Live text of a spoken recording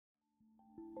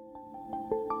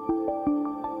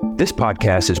This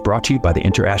podcast is brought to you by the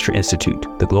InterAstra Institute,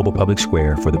 the global public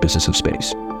square for the business of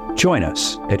space. Join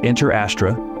us at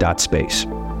interastra.space.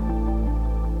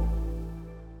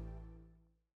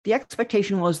 The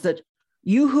expectation was that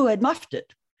you who had muffed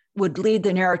it would lead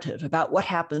the narrative about what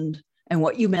happened and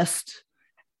what you missed,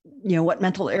 what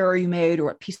mental error you made or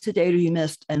what piece of data you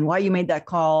missed and why you made that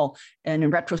call, and in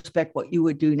retrospect, what you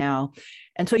would do now.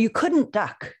 And so you couldn't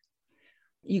duck.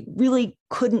 You really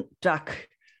couldn't duck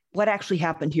what actually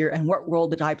happened here and what role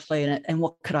did I play in it and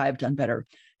what could I have done better.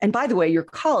 And by the way, your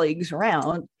colleagues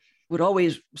around would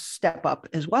always step up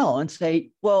as well and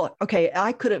say, well, okay,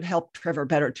 I could have helped Trevor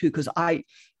better too, because I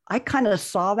kind of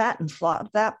saw that and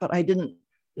thought that, but I didn't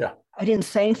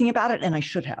say anything about it, and I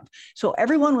should have. So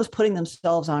everyone was putting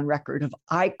themselves on record of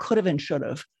I could have and should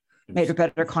have made a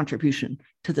better contribution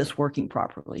to this working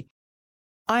properly.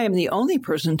 I am the only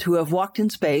person to have walked in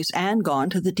space and gone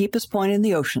to the deepest point in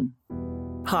the ocean.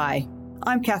 Hi,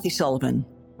 I'm Kathy Sullivan,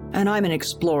 and I'm an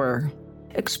explorer.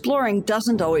 Exploring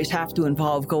doesn't always have to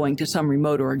involve going to some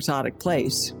remote or exotic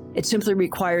place. It simply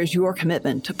requires your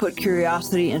commitment to put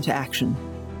curiosity into action.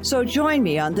 So join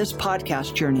me on this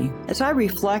podcast journey as I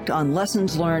reflect on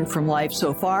lessons learned from life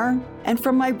so far and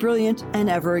from my brilliant and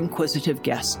ever-inquisitive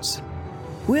guests.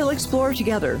 We'll explore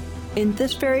together in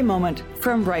this very moment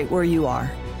from right where you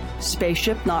are.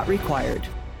 Spaceship not required.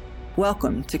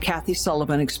 Welcome to Kathy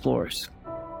Sullivan Explores.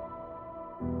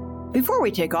 Before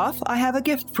we take off, I have a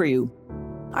gift for you.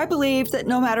 I believe that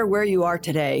no matter where you are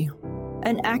today,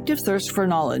 an active thirst for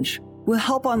knowledge will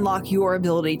help unlock your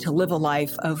ability to live a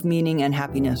life of meaning and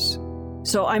happiness.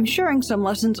 So I'm sharing some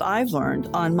lessons I've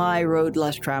learned on my road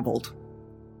less traveled.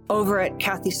 Over at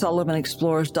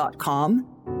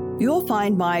KathySullivanExplores.com, you'll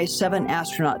find my 7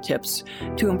 astronaut tips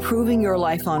to improving your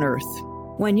life on Earth.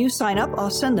 When you sign up, I'll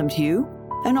send them to you,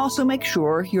 and also make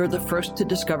sure you're the first to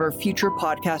discover future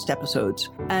podcast episodes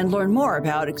and learn more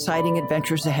about exciting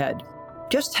adventures ahead.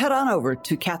 Just head on over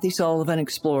to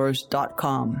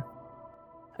KathySullivanExplores.com.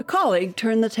 A colleague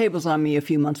turned the tables on me a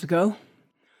few months ago,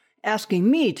 asking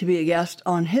me to be a guest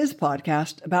on his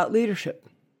podcast about leadership.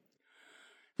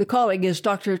 The colleague is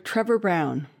Dr. Trevor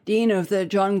Brown, Dean of the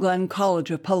John Glenn College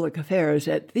of Public Affairs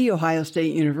at The Ohio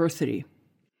State University.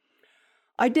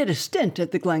 I did a stint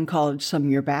at the Glenn College some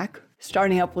year back,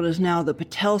 starting up what is now the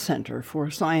Patel Center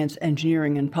for Science,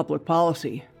 Engineering, and Public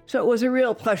Policy, so it was a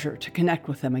real pleasure to connect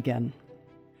with them again.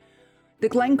 The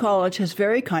Glenn College has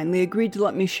very kindly agreed to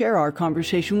let me share our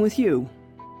conversation with you.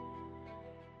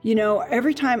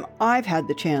 Every time I've had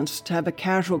the chance to have a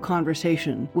casual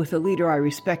conversation with a leader I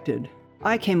respected,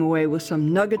 I came away with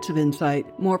some nuggets of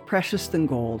insight more precious than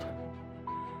gold.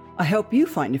 I hope you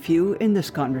find a few in this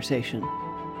conversation.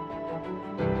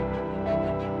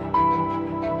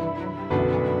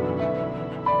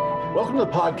 Welcome to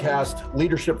the podcast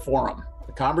Leadership Forum,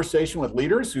 a conversation with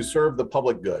leaders who serve the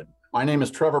public good. My name is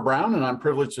Trevor Brown, and I'm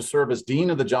privileged to serve as Dean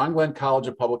of the John Glenn College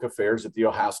of Public Affairs at The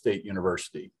Ohio State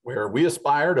University, where we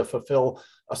aspire to fulfill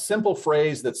a simple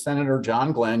phrase that Senator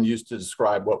John Glenn used to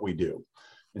describe what we do: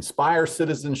 inspire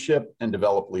citizenship and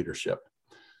develop leadership.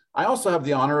 I also have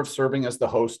the honor of serving as the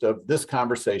host of this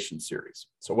conversation series.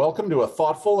 So welcome to a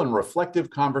thoughtful and reflective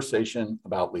conversation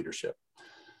about leadership.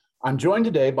 I'm joined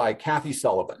today by Kathy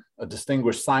Sullivan, a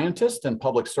distinguished scientist and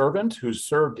public servant who's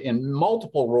served in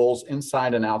multiple roles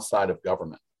inside and outside of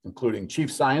government, including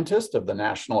Chief Scientist of the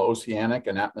National Oceanic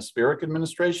and Atmospheric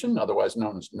Administration, otherwise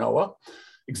known as NOAA,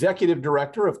 Executive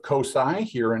Director of COSI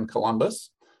here in Columbus,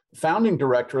 Founding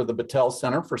Director of the Battelle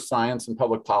Center for Science and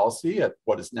Public Policy at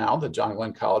what is now the John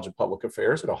Glenn College of Public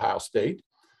Affairs at Ohio State,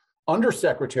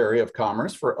 Undersecretary of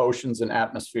Commerce for Oceans and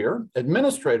Atmosphere,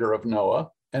 Administrator of NOAA,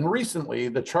 and recently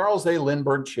the Charles A.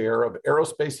 Lindbergh Chair of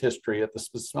Aerospace History at the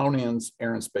Smithsonian's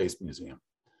Air and Space Museum.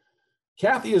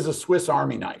 Kathy is a Swiss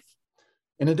Army knife.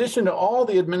 In addition to all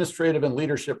the administrative and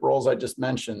leadership roles I just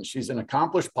mentioned, she's an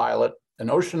accomplished pilot, an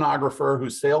oceanographer who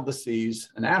sailed the seas,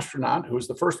 an astronaut who was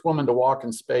the first woman to walk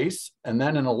in space, and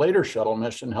then in a later shuttle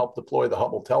mission helped deploy the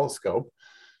Hubble telescope.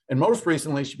 And most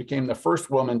recently, she became the first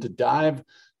woman to dive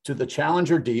to the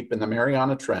Challenger Deep in the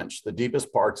Mariana Trench, the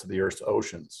deepest parts of the Earth's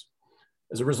oceans.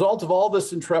 As a result of all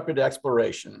this intrepid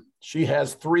exploration, she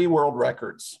has 3 world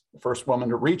records: the first woman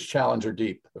to reach Challenger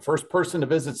Deep, the first person to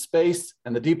visit space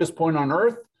and the deepest point on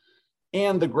Earth,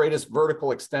 and the greatest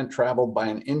vertical extent traveled by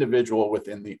an individual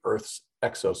within the Earth's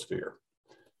exosphere.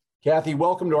 Kathy,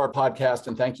 welcome to our podcast,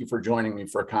 and thank you for joining me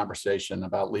for a conversation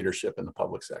about leadership in the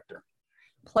public sector.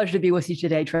 Pleasure to be with you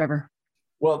today, Trevor.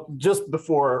 Well, just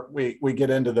before we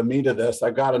get into the meat of this,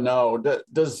 I've got to know,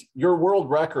 does your world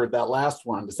record, that last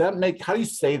one, does that make, how do you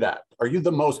say that? Are you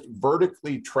the most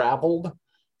vertically traveled?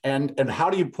 And how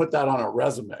do you put that on a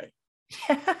resume?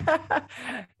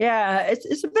 Yeah,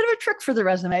 it's a bit of a trick for the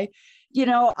resume.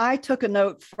 I took a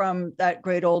note from that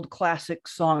great old classic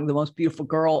song, The Most Beautiful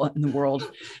Girl in the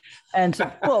World. And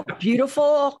so, well,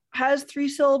 beautiful has 3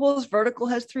 syllables, vertical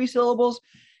has 3 syllables.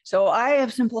 So I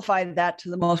have simplified that to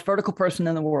the most vertical person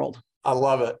in the world. I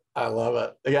love it. I love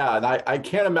it. Yeah. And I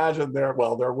can't imagine there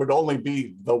would only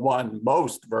be the one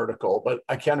most vertical, but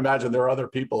I can't imagine there are other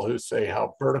people who say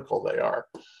how vertical they are.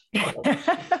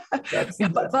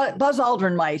 But Buzz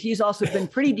Aldrin might. He's also been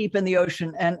pretty deep in the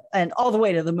ocean and all the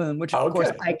way to the moon, which of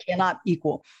course I cannot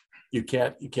equal. You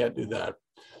can't do that.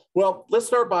 Well, let's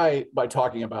start by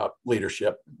talking about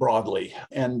leadership broadly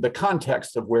and the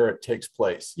context of where it takes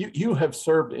place. You have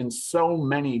served in so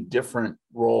many different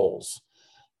roles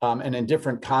and in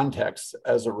different contexts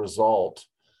as a result.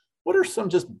 What are some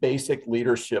just basic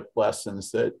leadership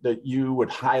lessons that you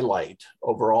would highlight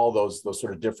over all those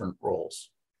sort of different roles?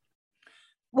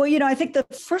 Well, I think the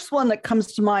first one that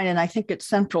comes to mind, and I think it's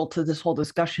central to this whole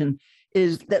discussion,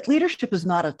 is that leadership is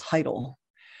not a title.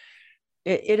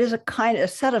 It is a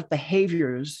set of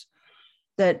behaviors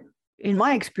that, in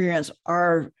my experience,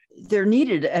 they're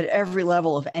needed at every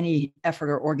level of any effort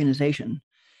or organization.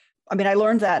 I mean, I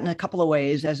learned that in a couple of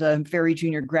ways as a very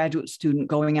junior graduate student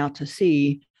going out to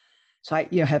sea. So I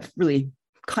have really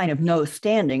kind of no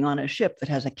standing on a ship that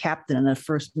has a captain and a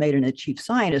first mate and a chief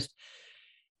scientist,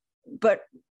 but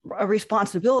a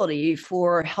responsibility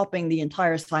for helping the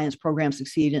entire science program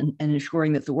succeed and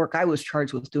ensuring that the work I was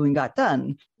charged with doing got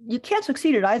done. You can't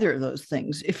succeed at either of those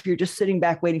things if you're just sitting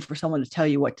back waiting for someone to tell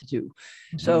you what to do.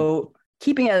 Mm-hmm. So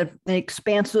keeping an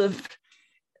expansive,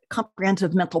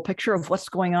 comprehensive mental picture of what's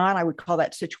going on, I would call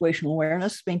that situational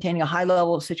awareness, maintaining a high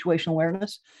level of situational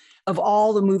awareness of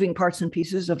all the moving parts and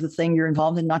pieces of the thing you're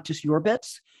involved in, not just your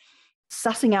bits.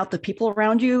 Sussing out the people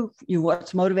around you,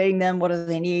 what's motivating them, what do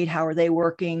they need, how are they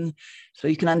working, so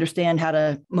you can understand how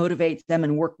to motivate them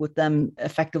and work with them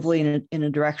effectively in a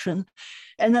direction.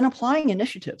 And then applying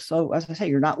initiatives. So as I say,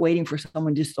 you're not waiting for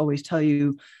someone to just always tell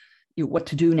you what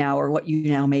to do now or what you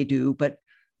now may do, but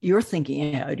you're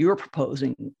thinking ahead, you're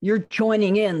proposing, you're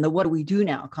joining in the what do we do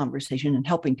now conversation and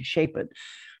helping to shape it.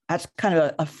 That's kind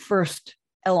of a first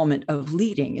element of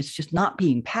leading. It's just not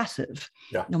being passive,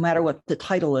 no matter what the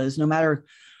title is, no matter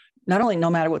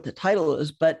what the title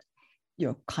is, but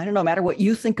kind of no matter what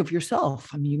you think of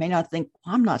yourself. I mean, you may not think,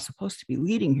 I'm not supposed to be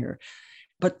leading here,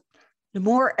 but the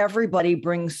more everybody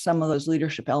brings some of those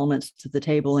leadership elements to the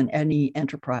table in any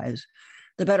enterprise,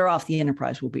 the better off the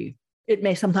enterprise will be. It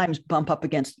may sometimes bump up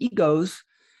against egos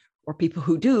or people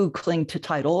who do cling to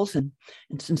titles. And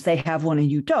since they have one and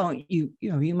you don't, you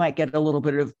might get a little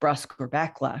bit of brusque or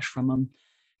backlash from them,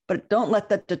 but don't let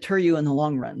that deter you in the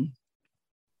long run.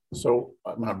 So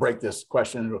I'm going to break this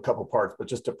question into a couple parts, but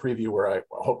just to preview where I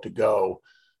hope to go,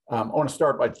 I want to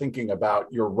start by thinking about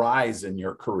your rise in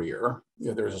your career.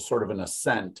 There's a sort of an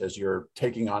ascent as you're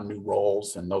taking on new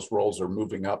roles, and those roles are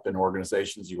moving up in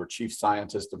organizations. You were chief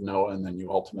scientist of NOAA, and then you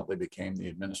ultimately became the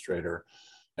administrator.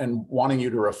 And wanting you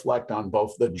to reflect on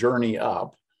both the journey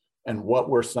up and what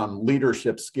were some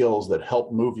leadership skills that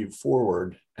helped move you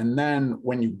forward. And then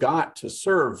when you got to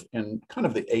serve in kind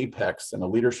of the apex in a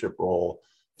leadership role,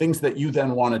 things that you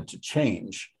then wanted to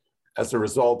change as a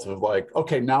result of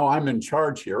okay, now I'm in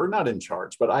charge here, or not in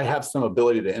charge, but I have some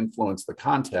ability to influence the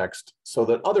context so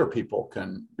that other people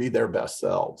can be their best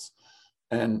selves.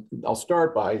 And I'll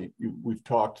start by, we've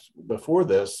talked before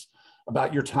this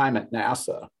about your time at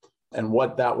NASA and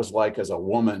what that was like as a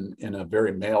woman in a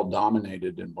very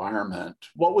male-dominated environment.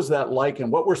 What was that like,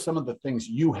 and what were some of the things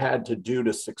you had to do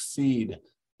to succeed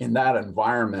in that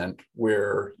environment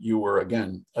where you were,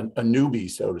 again, a newbie,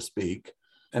 so to speak?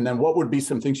 And then what would be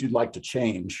some things you'd like to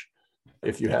change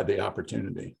if you had the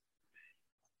opportunity?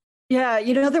 Yeah,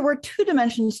 there were 2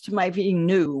 dimensions to my being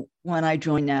new when I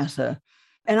joined NASA.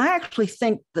 And I actually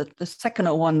think that the second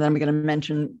one that I'm going to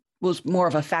mention was more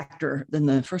of a factor than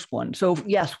the first one. So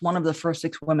yes, one of the first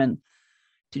 6 women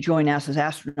to join NASA's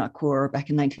astronaut corps back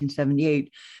in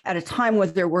 1978, at a time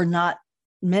when there were not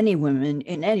many women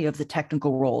in any of the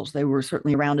technical roles. They were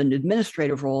certainly around in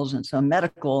administrative roles and some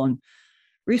medical and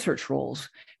research roles,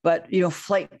 but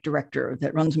flight director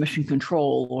that runs mission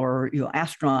control, or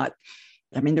astronaut.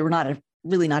 I mean, there were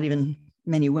not even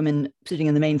many women sitting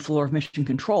in the main floor of mission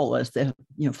control as the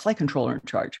flight controller in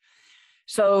charge.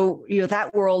 So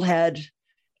that world had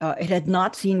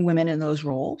not seen women in those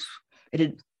roles. It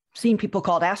had seen people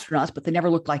called astronauts, but they never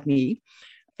looked like me.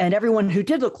 And everyone who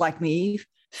did look like me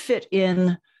fit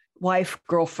in wife,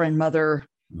 girlfriend, mother,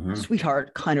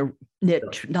 sweetheart kind of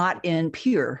niche, not in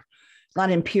peer,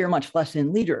 much less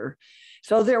in leader.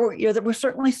 So there were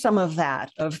certainly some of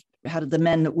that, of how did the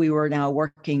men that we were now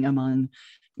working among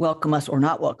welcome us or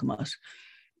not welcome us?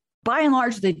 By and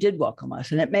large, they did welcome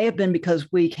us. And it may have been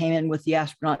because we came in with the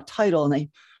astronaut title, and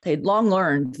they'd long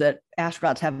learned that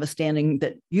astronauts have a standing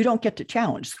that you don't get to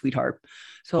challenge, sweetheart.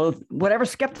 So whatever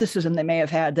skepticism they may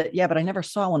have had that, yeah, but I never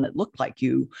saw one that looked like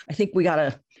you, I think we got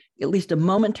at least a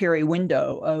momentary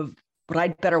window of what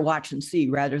I'd better watch and see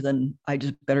rather than I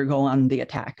just better go on the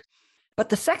attack. But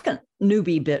the second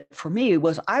newbie bit for me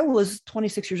was I was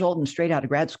 26 years old and straight out of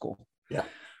grad school. Yeah.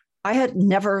 I had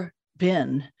never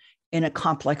been in a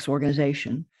complex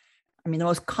organization. I mean, the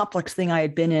most complex thing I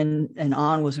had been in and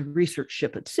on was a research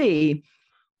ship at sea,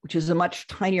 which is a much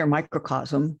tinier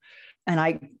microcosm. And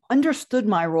I understood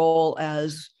my role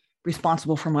as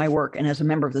responsible for my work and as a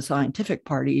member of the scientific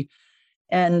party.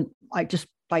 And I just,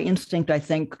 by instinct, I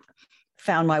think,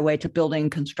 found my way to building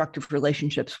constructive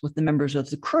relationships with the members of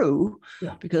the crew,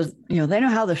 because they know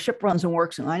how the ship runs and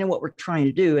works, and I know what we're trying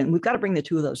to do. And we've got to bring the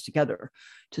two of those together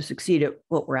to succeed at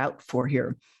what we're out for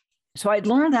here. So I'd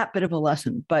learned that bit of a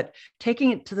lesson, but taking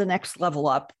it to the next level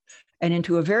up and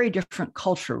into a very different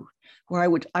culture where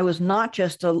I was not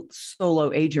just a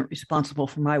solo agent responsible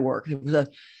for my work. It was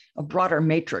a broader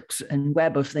matrix and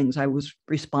web of things I was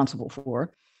responsible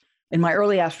for. In my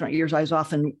early astronaut years, I was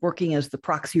often working as the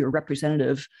proxy or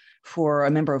representative for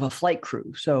a member of a flight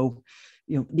crew. So,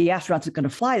 the astronauts that are going to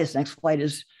fly this next flight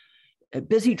is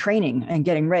busy training and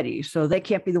getting ready. So they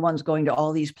can't be the ones going to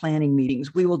all these planning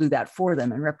meetings. We will do that for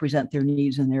them and represent their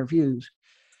needs and their views.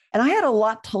 And I had a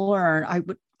lot to learn.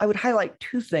 I would highlight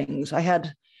two things. I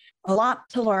had a lot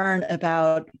to learn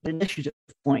about the initiative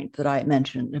point that I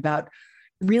mentioned, about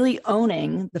really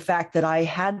owning the fact that I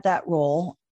had that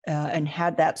role and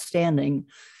had that standing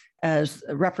as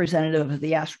a representative of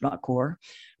the astronaut corps,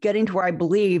 getting to where I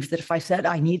believed that if I said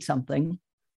I need something,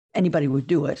 anybody would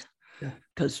do it.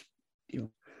 Because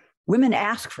women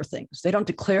ask for things. They don't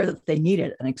declare that they need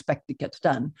it and expect it gets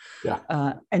done.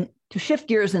 And to shift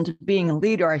gears into being a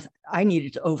leader, I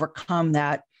needed to overcome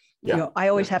that. I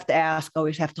always have to ask,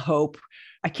 always have to hope.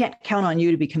 I can't count on you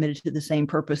to be committed to the same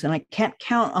purpose. And I can't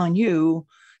count on you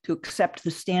to accept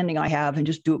the standing I have and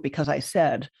just do it because I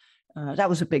said. That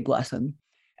was a big lesson.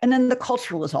 And then the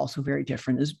culture was also very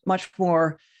different. It's much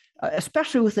more,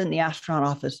 especially within the astronaut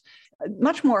office,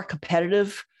 much more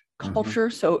competitive culture.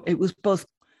 So it was both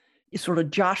sort of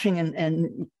joshing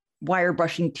and wire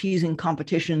brushing, teasing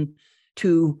competition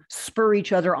to spur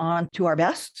each other on to our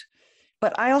best.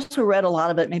 But I also read a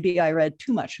lot of it, maybe I read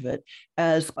too much of it,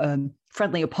 as a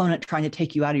friendly opponent trying to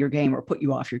take you out of your game or put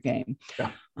you off your game.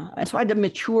 And so I had to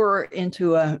mature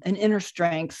into an inner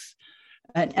strength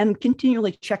and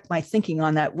continually check my thinking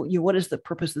on that. What is the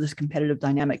purpose of this competitive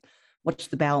dynamic? What's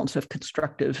the balance of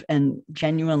constructive and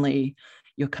genuinely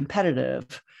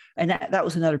competitive? And that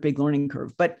was another big learning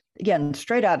curve. But again,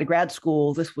 straight out of grad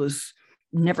school, this was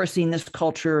never seen this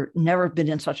culture, never been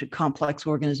in such a complex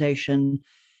organization,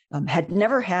 had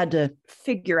never had to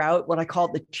figure out what I call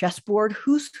the chessboard,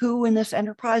 who's who in this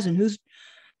enterprise and who's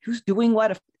doing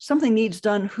what. If something needs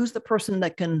done, who's the person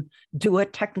that can do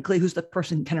it technically, who's the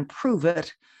person who can improve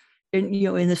it. In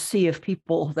the sea of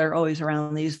people, they're always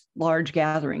around these large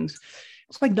gatherings.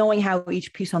 It's like knowing how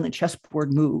each piece on the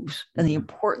chessboard moves and the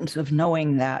importance of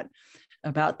knowing that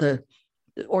about the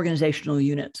organizational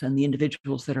units and the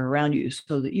individuals that are around you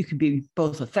so that you can be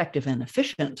both effective and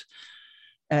efficient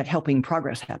at helping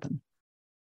progress happen.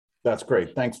 That's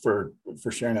great. Thanks for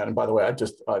sharing that. And by the way,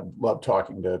 I love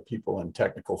talking to people in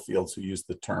technical fields who use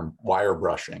the term wire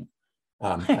brushing.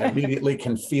 I immediately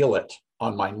can feel it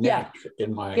on my neck,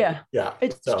 in my,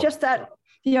 It's just that,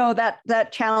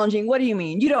 that challenging. What do you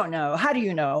mean? You don't know. How do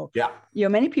you know?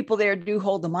 Many people there do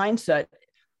hold the mindset,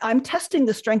 I'm testing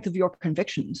the strength of your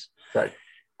convictions. Right.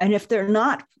 And if you're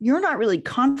not really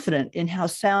confident in how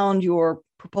sound your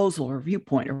proposal or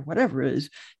viewpoint or whatever is,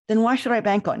 then why should I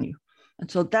bank on you? And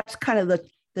so that's kind of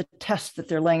the test that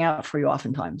they're laying out for you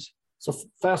oftentimes. So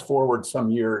fast forward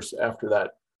some years after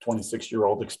that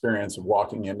 26-year-old experience of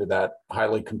walking into that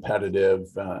highly competitive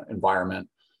environment.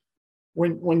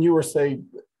 When you were, say,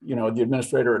 the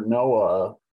administrator at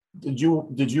NOAA, did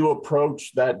you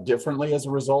approach that differently as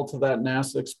a result of that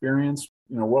NASA experience?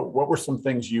 What were some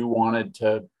things you wanted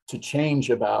to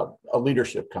change about a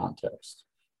leadership context?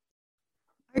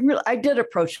 I did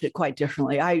approach it quite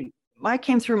differently. I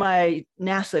came through my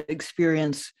NASA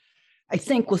experience, I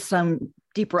think, with some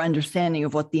deeper understanding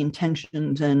of what the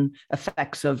intentions and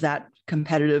effects of that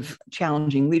competitive,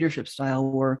 challenging leadership style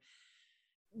were,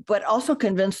 but also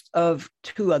convinced of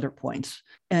two other points.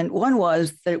 And one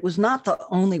was that it was not the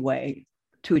only way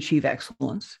to achieve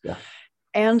excellence,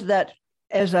 and that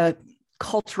as a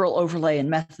cultural overlay and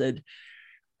method,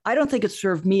 I don't think it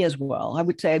served me as well. I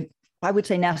would say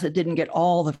NASA didn't get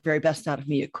all the very best out of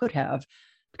me it could have,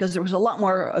 because there was a lot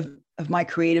more of my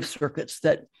creative circuits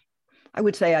that I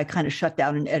would say I kind of shut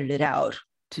down and edited out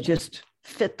to just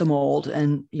fit the mold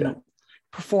and,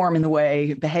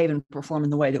 behave and perform in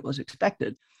the way that was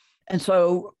expected. And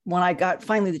so when I got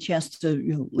finally the chance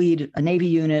to lead a Navy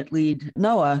unit, lead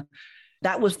NOAA,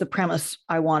 that was the premise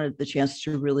I wanted the chance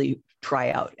to really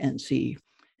try out and see.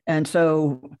 And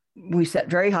so we set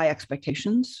very high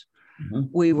expectations. Mm-hmm.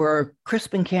 We were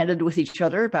crisp and candid with each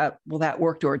other about, well, that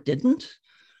worked or it didn't.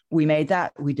 We made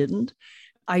that, we didn't.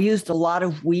 I used a lot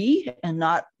of we and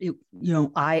not,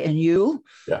 I and you,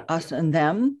 us and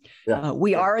them. Yeah.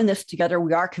 We are in this together.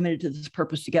 We are committed to this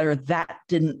purpose together. That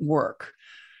didn't work.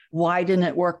 Why didn't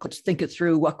it work? Let's think it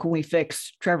through. What can we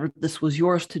fix? Trevor, this was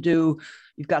yours to do.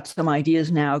 You've got some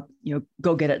ideas now,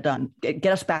 go get it done. Get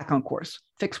us back on course.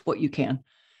 Fix what you can.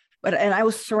 And I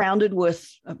was surrounded with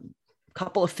a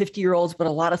couple of 50-year-olds, but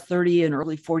a lot of 30 and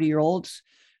early 40-year-olds,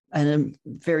 and a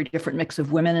very different mix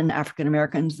of women and African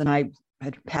Americans than I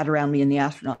had around me in the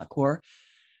astronaut corps.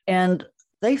 And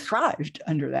they thrived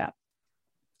under that.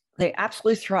 They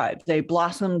absolutely thrived. They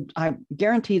blossomed. I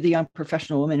guarantee the young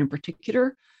professional women in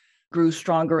particular grew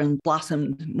stronger and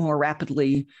blossomed more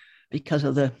rapidly because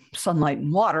of the sunlight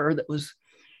and water that was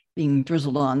being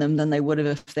drizzled on them than they would have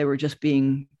if they were just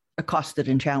being accosted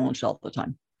and challenged all the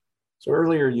time. So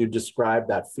earlier you described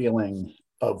that feeling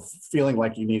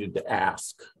like you needed to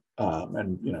ask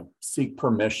and seek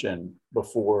permission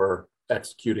before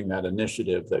executing that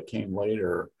initiative that came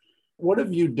later. What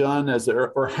have you done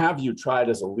or have you tried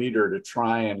as a leader to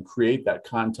try and create that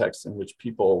context in which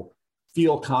people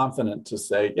feel confident to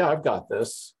say, yeah, I've got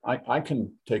this. I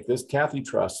can take this. Kathy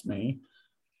trusts me.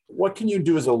 What can you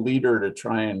do as a leader to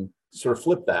try and sort of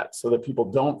flip that so that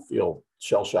people don't feel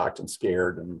shell-shocked and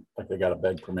scared and like they got to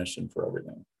beg permission for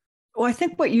everything? Well, I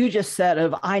think what you just said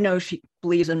of, I know she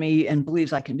believes in me and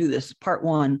believes I can do this, part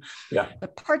one. Yeah.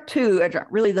 But part two,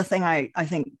 really the thing I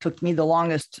think took me the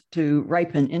longest to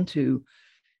ripen into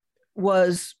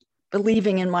was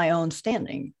believing in my own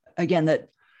standing. Again, that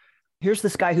here's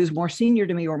this guy who's more senior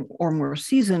to me or more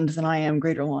seasoned than I am,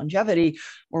 greater longevity,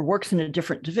 or works in a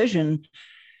different division.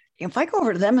 If I go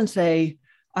over to them and say,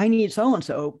 I need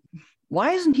so-and-so,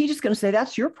 why isn't he just going to say,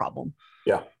 that's your problem?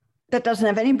 Yeah. That doesn't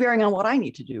have any bearing on what I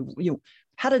need to do.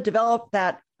 How to develop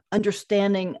that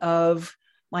understanding of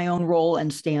my own role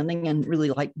and standing and really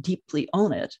deeply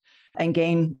own it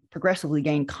and progressively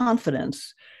gain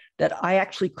confidence that I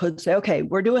actually could say, okay,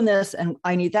 we're doing this and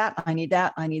I need that,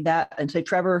 and say,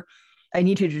 Trevor, I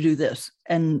need you to do this.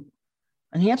 And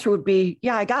the answer would be,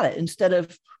 yeah, I got it, instead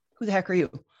of, who the heck are you?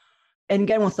 And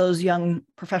again, with those young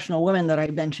professional women that I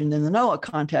mentioned in the NOAA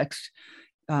context,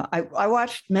 I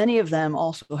watched many of them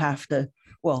also have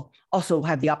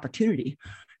the opportunity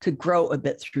to grow a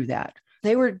bit through that.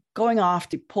 They were going off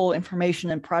to pull information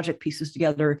and project pieces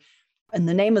together in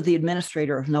the name of the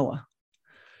administrator of NOAA.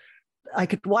 I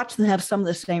could watch them have some of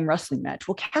the same wrestling match.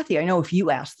 Well, Kathy, I know if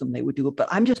you asked them, they would do it, but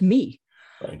I'm just me.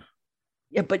 Right.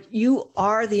 Yeah, but you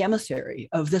are the emissary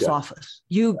of this office.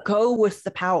 You go with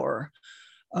the power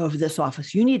of this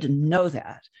office. You need to know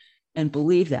that and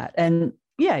believe that. And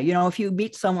yeah, if you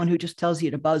meet someone who just tells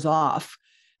you to buzz off,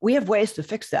 we have ways to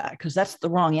fix that because that's the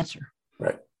wrong answer.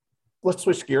 Right. Let's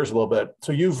switch gears a little bit.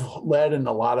 So you've led in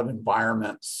a lot of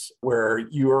environments where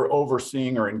you are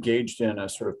overseeing or engaged in a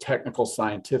sort of technical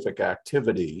scientific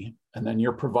activity, and then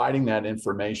you're providing that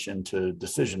information to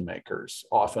decision makers,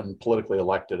 often politically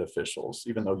elected officials.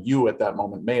 Even though you at that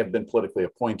moment may have been politically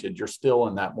appointed, you're still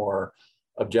in that more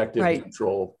objective,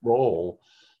 neutral role.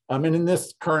 And in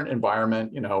this current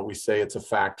environment, we say it's a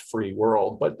fact-free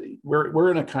world, but we're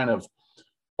in a kind of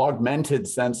augmented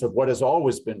sense of what has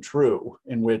always been true,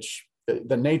 in which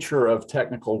the nature of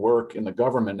technical work in the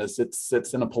government is it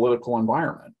sits in a political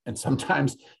environment. And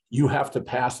sometimes you have to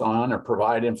pass on or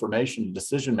provide information to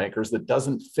decision makers that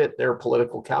doesn't fit their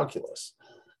political calculus.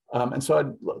 And so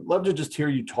I'd love to just hear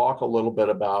you talk a little bit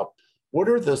about what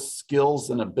are the skills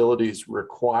and abilities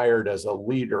required as a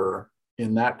leader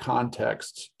in that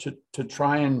context to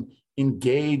try and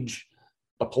engage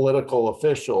a political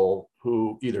official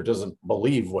who either doesn't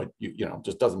believe what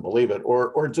just doesn't believe it,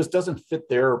 or just doesn't fit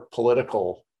their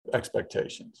political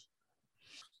expectations?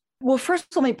 Well,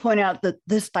 first, let me point out that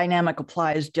this dynamic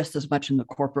applies just as much in the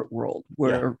corporate world,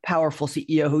 where a powerful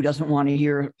CEO who doesn't want to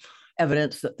hear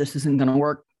evidence that this isn't going to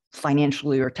work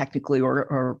financially or technically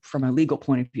or from a legal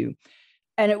point of view.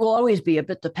 And it will always be a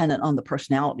bit dependent on the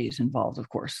personalities involved, of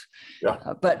course. Yeah.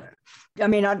 But I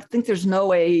mean, I think there's no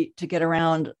way to get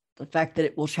around the fact that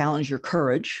it will challenge your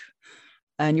courage.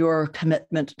 and your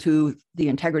commitment to the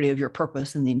integrity of your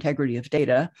purpose and the integrity of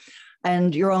data,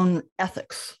 and your own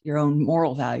ethics, your own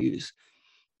moral values.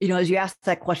 As you asked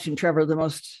that question, Trevor, the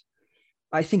most,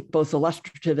 I think, both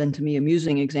illustrative and to me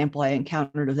amusing example I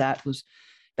encountered of that was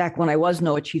back when I was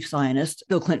NOAA chief scientist.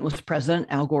 Bill Clinton was president,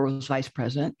 Al Gore was vice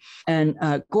president. And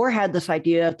Gore had this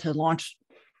idea to launch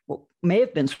what may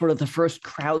have been sort of the first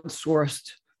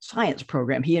crowdsourced science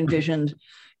program. He envisioned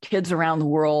kids around the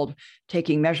world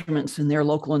taking measurements in their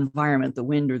local environment, the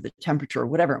wind or the temperature or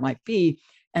whatever it might be,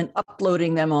 and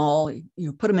uploading them all,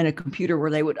 put them in a computer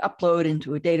where they would upload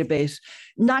into a database,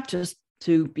 not just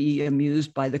to be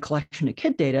amused by the collection of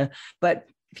kid data, but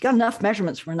if you got enough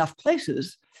measurements from enough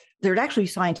places, there'd actually be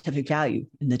scientific value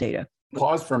in the data.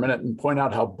 Pause for a minute and point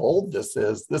out how bold this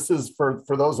is. This is for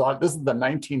those, this is the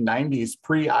 1990s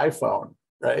pre-iPhone,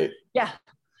 right? Yeah,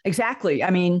 exactly. I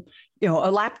mean,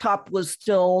 a laptop was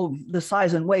still the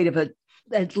size and weight of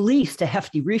at least a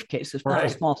hefty briefcase, if not a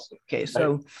small suitcase. Right.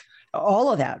 So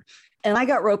all of that. And I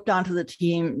got roped onto the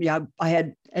team. Yeah, I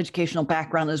had educational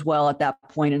background as well at that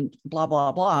point and blah,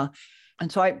 blah, blah.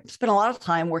 And so I spent a lot of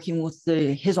time working with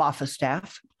his office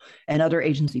staff and other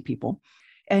agency people.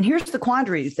 And here's the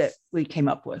quandary that we came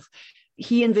up with.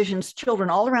 He envisions children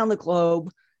all around the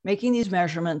globe making these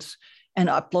measurements and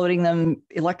uploading them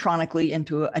electronically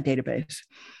into a database.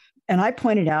 And I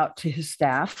pointed out to his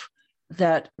staff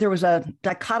that there was a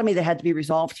dichotomy that had to be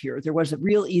resolved here. There was a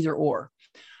real either or.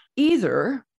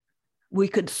 Either we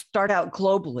could start out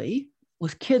globally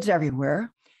with kids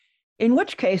everywhere, in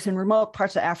which case in remote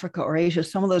parts of Africa or Asia,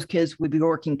 some of those kids would be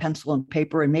working pencil and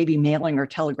paper and maybe mailing or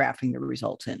telegraphing the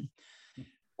results in.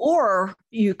 Or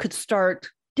you could start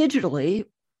digitally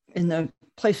in the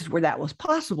places where that was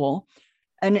possible.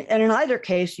 And in either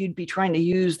case, you'd be trying to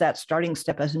use that starting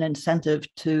step as an incentive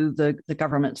to the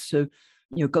governments to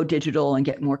go digital and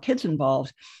get more kids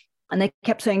involved. And they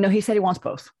kept saying, no, he said he wants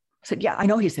both. I said, yeah, I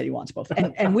know he said he wants both.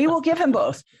 And we will give him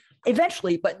both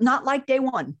eventually, but not like day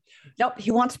one. Nope,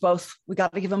 he wants both. We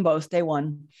got to give him both day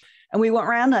one. And we went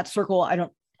around that circle, I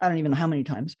don't even know how many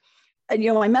times. And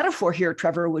my metaphor here,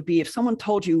 Trevor, would be if someone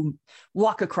told you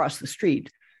walk across the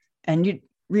street and you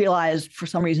realized for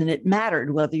some reason it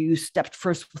mattered whether you stepped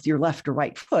first with your left or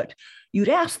right foot, you'd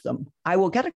ask them, I will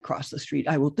get across the street.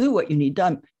 I will do what you need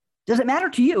done. Does it matter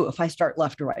to you if I start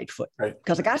left or right foot? Right.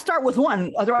 Because I got to start with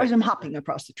one, otherwise I'm hopping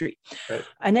across the street. Right.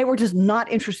 And they were just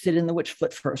not interested in the which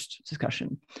foot first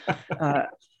discussion.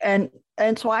 And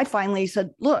so I finally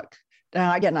said, look,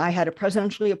 again, I had a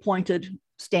presidentially appointed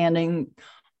standing.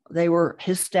 They were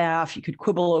his staff. You could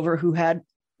quibble over who had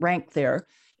rank there.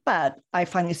 But I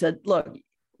finally said, look,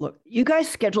 you guys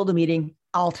schedule the meeting.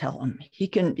 I'll tell him. He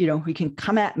can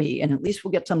come at me and at least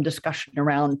we'll get some discussion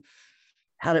around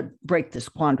how to break this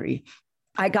quandary.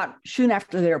 I got soon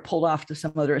after they were pulled off to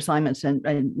some other assignments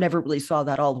and never really saw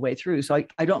that all the way through. So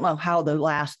I don't know how the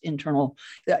last internal,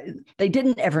 they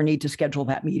didn't ever need to schedule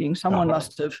that meeting. Someone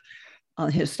must have,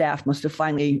 his staff must have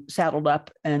finally saddled up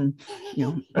and,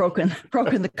 broken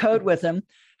the code with him.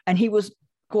 And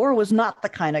Gore was not the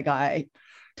kind of guy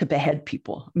to behead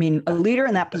people. I mean, a leader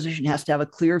in that position has to have a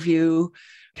clear view,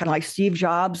 kind of like Steve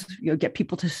Jobs, get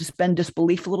people to suspend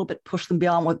disbelief a little bit, push them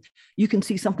beyond what you can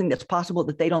see something that's possible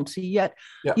that they don't see yet.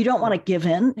 Yeah. You don't want to give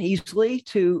in easily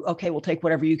to, okay, we'll take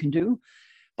whatever you can do.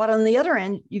 But on the other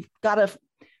end, you've got to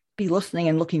be listening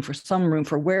and looking for some room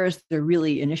for where is there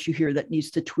really an issue here that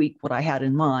needs to tweak what I had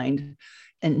in mind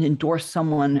and endorse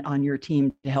someone on your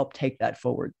team to help take that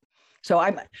forward. So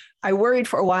I worried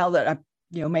for a while that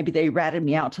maybe they ratted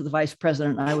me out to the vice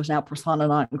president and I was now persona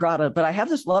non grata, but I have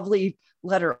this lovely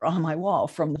letter on my wall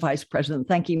from the vice president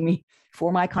thanking me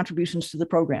for my contributions to the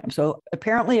program. So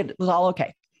apparently it was all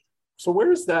okay. So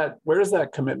where's that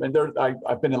commitment?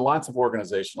 I've been in lots of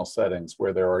organizational settings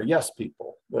where there are yes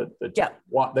people that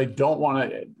they don't want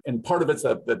to, and part of it's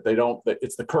that they don't, that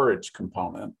it's the courage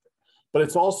component, but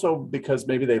it's also because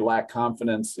maybe they lack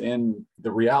confidence in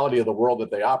the reality of the world that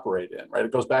they operate in, right?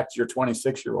 It goes back to your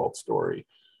 26-year-old story.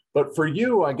 But for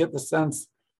you, I get the sense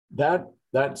that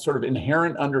sort of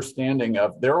inherent understanding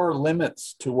of there are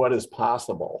limits to what is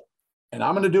possible. And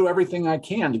I'm going to do everything I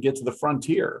can to get to the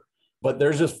frontier, but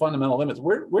there's just fundamental limits.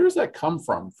 Where does that come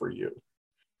from for you?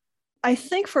 I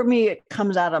think for me, it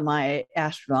comes out of my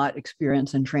astronaut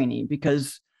experience and training,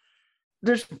 because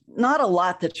there's not a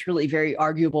lot that's really very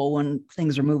arguable when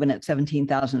things are moving at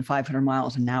 17,500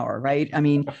 miles an hour, right? I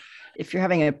mean, if you're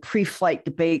having a pre-flight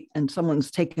debate and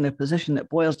someone's taking a position that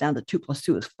boils down to 2 +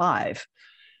 2 is 5,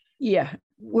 yeah,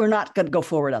 we're not going to go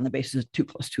forward on the basis of 2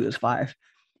 + 2 is 5.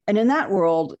 And in that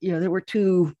world, there were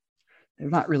they're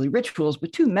not really rituals,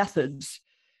 but two methods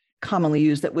commonly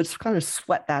used that would kind of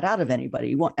sweat that out of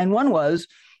anybody. And one was,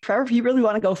 Trevor, if you really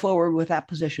want to go forward with that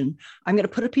position, I'm going to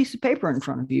put a piece of paper in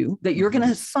front of you that you're going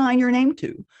to sign your name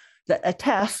to that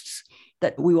attests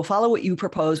that we will follow what you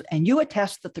propose, and you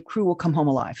attest that the crew will come home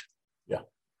alive. Yeah.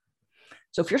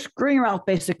 So if you're screwing around with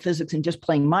basic physics and just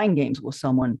playing mind games with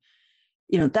someone,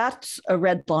 that's a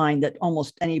red line that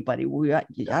almost anybody, I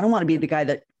don't want to be the guy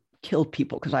that killed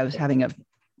people because I was having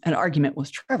an argument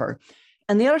with Trevor.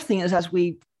 And the other thing is, as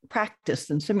we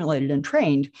practiced and simulated and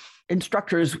trained,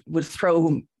 instructors would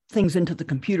throw things into the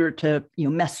computer to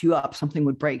mess you up. Something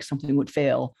would break, something would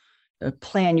fail. The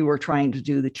plan you were trying to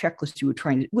do, the checklist you were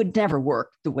trying to would never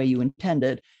work the way you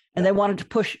intended. And they wanted to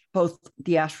push both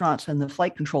the astronauts and the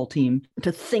flight control team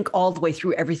to think all the way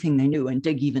through everything they knew and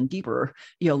dig even deeper,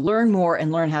 learn more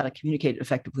and learn how to communicate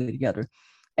effectively together.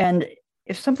 And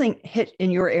if something hit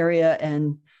in your area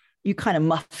and you kind of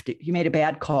muffed it, you made a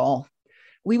bad call,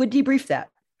 we would debrief that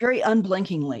very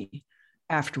unblinkingly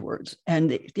afterwards.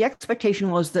 And the expectation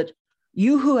was that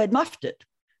you who had muffed it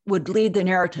would lead the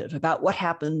narrative about what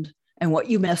happened and what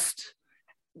you missed,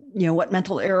 what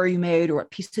mental error you made or what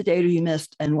piece of data you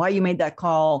missed and why you made that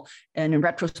call. And in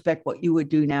retrospect, what you would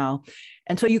do now.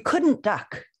 And so you couldn't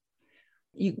duck.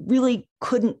 You really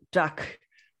couldn't duck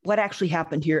what actually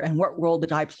happened here and what role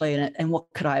did I play in it and what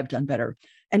could I have done better.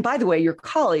 And by the way, your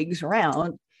colleagues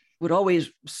around would always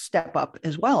step up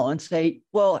as well and say,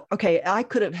 well, okay, I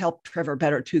could have helped Trevor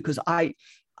better too, because I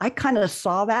kind of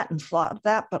saw that and thought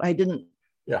that, but I didn't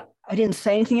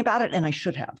say anything about it and I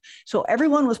should have. So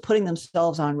everyone was putting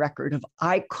themselves on record of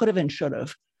I could have and should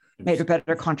have made a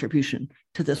better contribution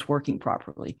to this working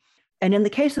properly. And in the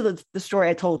case of the story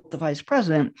I told the vice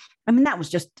president, that was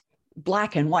just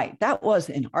black and white. That was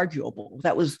inarguable.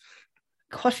 That was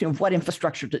question of what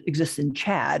infrastructure exists in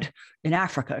Chad, in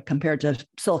Africa, compared to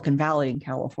Silicon Valley in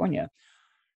California.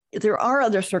 There are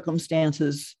other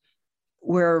circumstances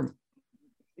where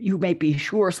you may be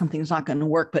sure something's not going to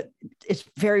work, but it's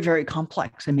very, very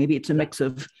complex. And maybe it's a mix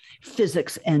of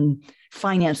physics and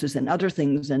finances and other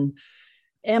things. And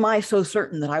am I so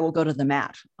certain that I will go to the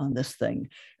mat on this thing?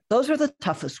 Those are the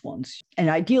toughest ones. And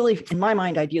ideally, in my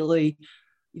mind,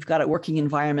 you've got a working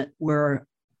environment where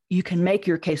you can make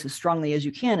your case as strongly as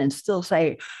you can and still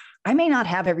say, I may not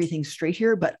have everything straight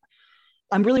here, but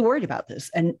I'm really worried about this.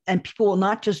 And people will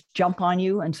not just jump on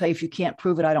you and say, if you can't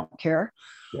prove it, I don't care.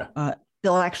 Yeah.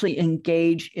 They'll actually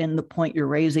engage in the point you're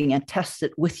raising and test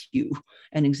it with you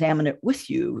and examine it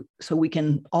with you so we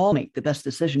can all make the best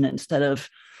decision instead of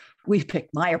we've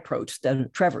picked my approach instead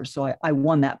of Trevor's. So I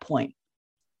won that point.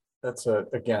 That's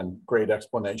again, great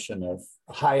explanation of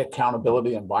a high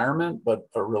accountability environment, but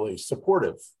a really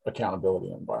supportive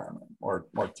accountability environment, more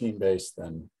team-based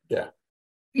than, yeah.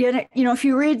 Yeah, if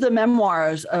you read the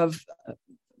memoirs of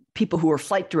people who were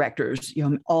flight directors,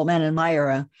 all men in my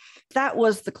era, that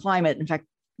was the climate. In fact,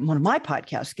 one of my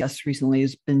podcast guests recently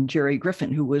has been Jerry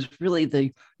Griffin, who was really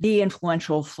the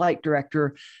influential flight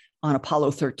director on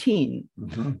Apollo 13.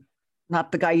 Mm-hmm.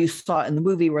 Not the guy you saw in the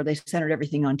movie where they centered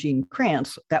everything on Gene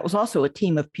Kranz. That was also a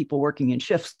team of people working in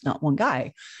shifts, not one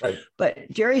guy. Right.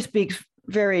 But Jerry speaks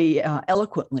very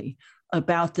eloquently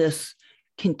about this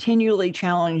continually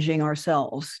challenging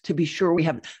ourselves to be sure we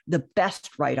have the best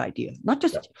right idea, not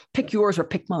just pick yours or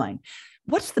pick mine.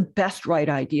 What's the best right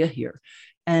idea here?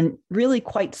 And really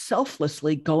quite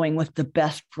selflessly going with the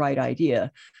best right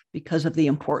idea because of the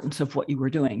importance of what you were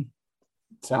doing.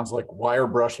 Sounds like wire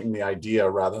brushing the idea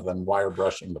rather than wire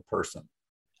brushing the person.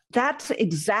 That's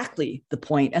exactly the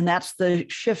point. And that's the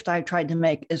shift I tried to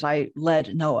make as I led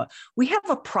NOAA. We have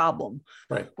a problem.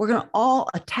 Right. We're going to all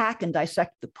attack and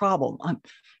dissect the problem.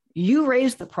 You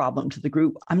raised the problem to the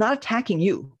group. I'm not attacking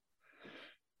you.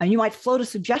 And you might float a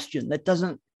suggestion that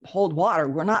doesn't hold water.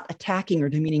 We're not attacking or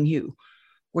demeaning you.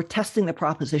 We're testing the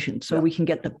proposition so we can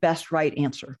get the best right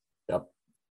answer. Yep.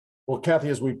 Well, Kathy,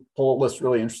 as we pull this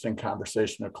really interesting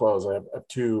conversation to close, I have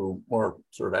two more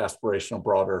sort of aspirational,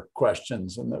 broader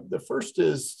questions. And the first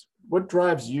is, what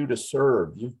drives you to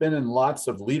serve? You've been in lots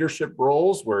of leadership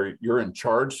roles where you're in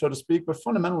charge, so to speak, but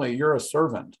fundamentally you're a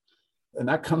servant. And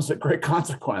that comes at great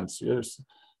consequence.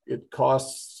 It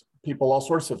costs people all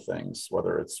sorts of things,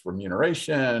 whether it's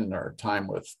remuneration or time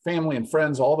with family and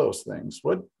friends, all those things.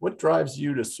 What drives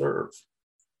you to serve?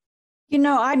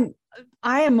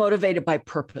 I am motivated by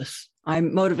purpose.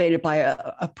 I'm motivated by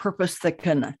a purpose that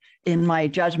can, in my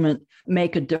judgment,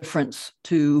 make a difference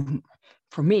to,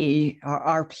 for me,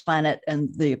 our planet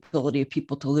and the ability of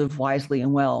people to live wisely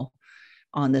and well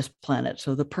on this planet.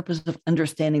 So the purpose of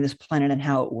understanding this planet and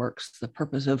how it works, the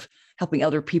purpose of helping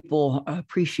other people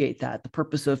appreciate that, the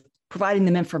purpose of providing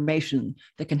them information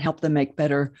that can help them make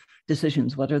better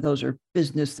decisions, whether those are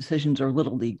business decisions or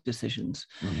little league decisions.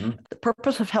 Mm-hmm. The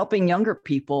purpose of helping younger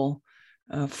people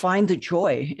find the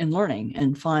joy in learning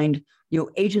and find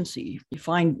agency, you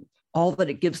find all that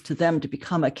it gives to them to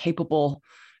become a capable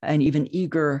and even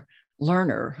eager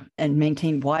learner and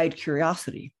maintain wide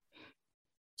curiosity.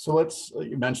 So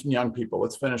you mentioned young people.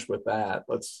 Let's finish with that.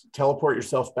 Let's teleport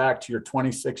yourself back to your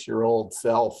 26-year-old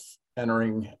self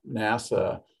entering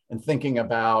NASA and thinking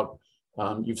about,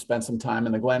 you've spent some time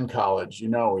in the Glenn College.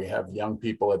 We have young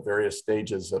people at various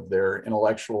stages of their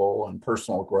intellectual and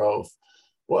personal growth.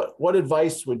 What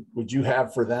advice would you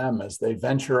have for them as they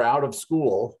venture out of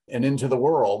school and into the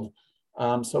world?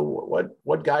 So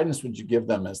what guidance would you give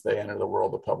them as they enter the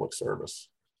world of public service?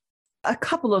 A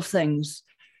couple of things.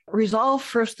 Resolve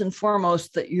first and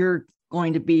foremost that you're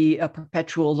going to be a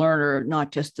perpetual learner,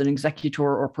 not just an executor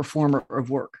or performer of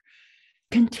work.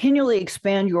 Continually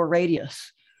expand your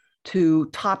radius to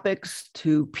topics,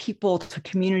 to people, to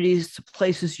communities, to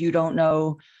places you don't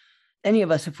know. Any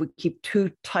of us, if we keep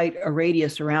too tight a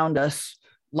radius around us,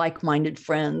 like-minded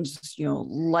friends,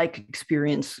 like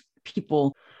experienced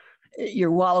people,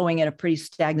 you're wallowing in a pretty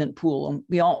stagnant pool. And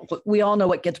we all know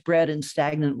what gets bred in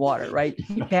stagnant water, right?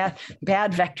 bad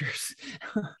vectors.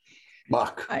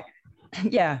 Muck. I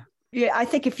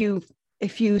think if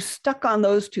you stuck on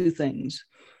those two things,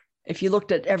 if you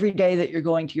looked at every day that you're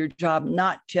going to your job,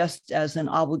 not just as an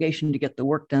obligation to get the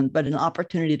work done, but an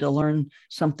opportunity to learn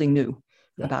something new.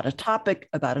 Yeah. About a topic,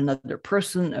 about another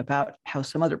person, about how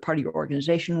some other part of your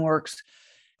organization works.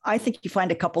 I think you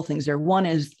find a couple things there. One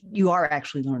is you are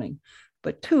actually learning,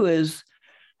 but two is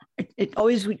it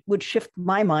always would shift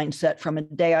my mindset from a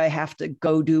day I have to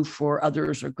go do for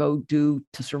others or go do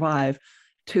to survive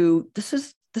to this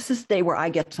is the day where I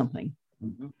get something.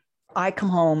 Mm-hmm. I come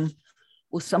home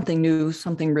with something new,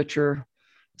 something richer,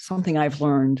 something I've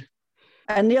learned.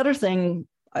 And the other thing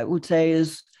I would say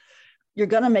is you're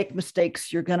going to make mistakes.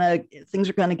 Things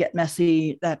are going to get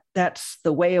messy. That's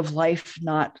the way of life,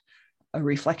 not a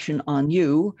reflection on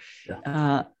you.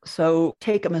 Yeah. So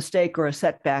take a mistake or a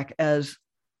setback as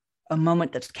a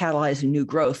moment that's catalyzing new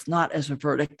growth, not as a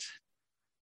verdict.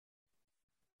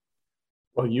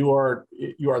 Well, you are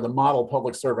the model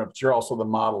public servant, but you're also the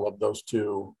model of those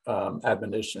two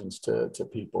admonitions to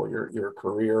people. Your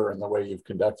career and the way you've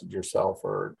conducted yourself,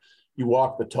 or you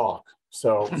walk the talk.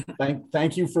 So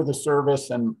thank you for the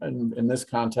service, and in this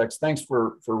context, thanks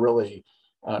for really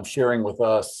sharing with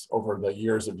us over the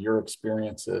years of your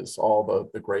experiences, all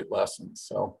the great lessons.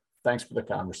 So thanks for the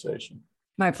conversation.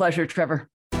 My pleasure, Trevor.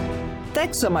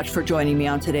 Thanks so much for joining me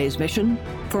on today's mission.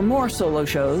 For more solo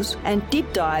shows and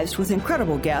deep dives with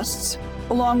incredible guests,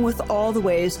 along with all the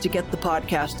ways to get the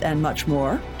podcast and much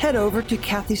more, head over to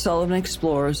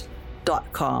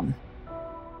KathySullivanExplores.com.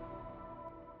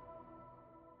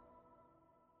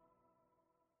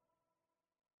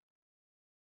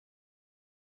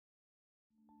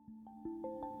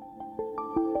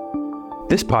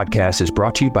 This podcast is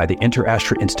brought to you by the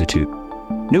InterAstra Institute.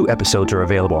 New episodes are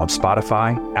available on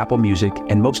Spotify, Apple Music,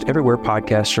 and most everywhere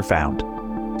podcasts are found.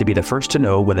 To be the first to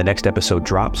know when the next episode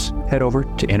drops, head over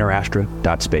to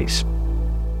interastra.space.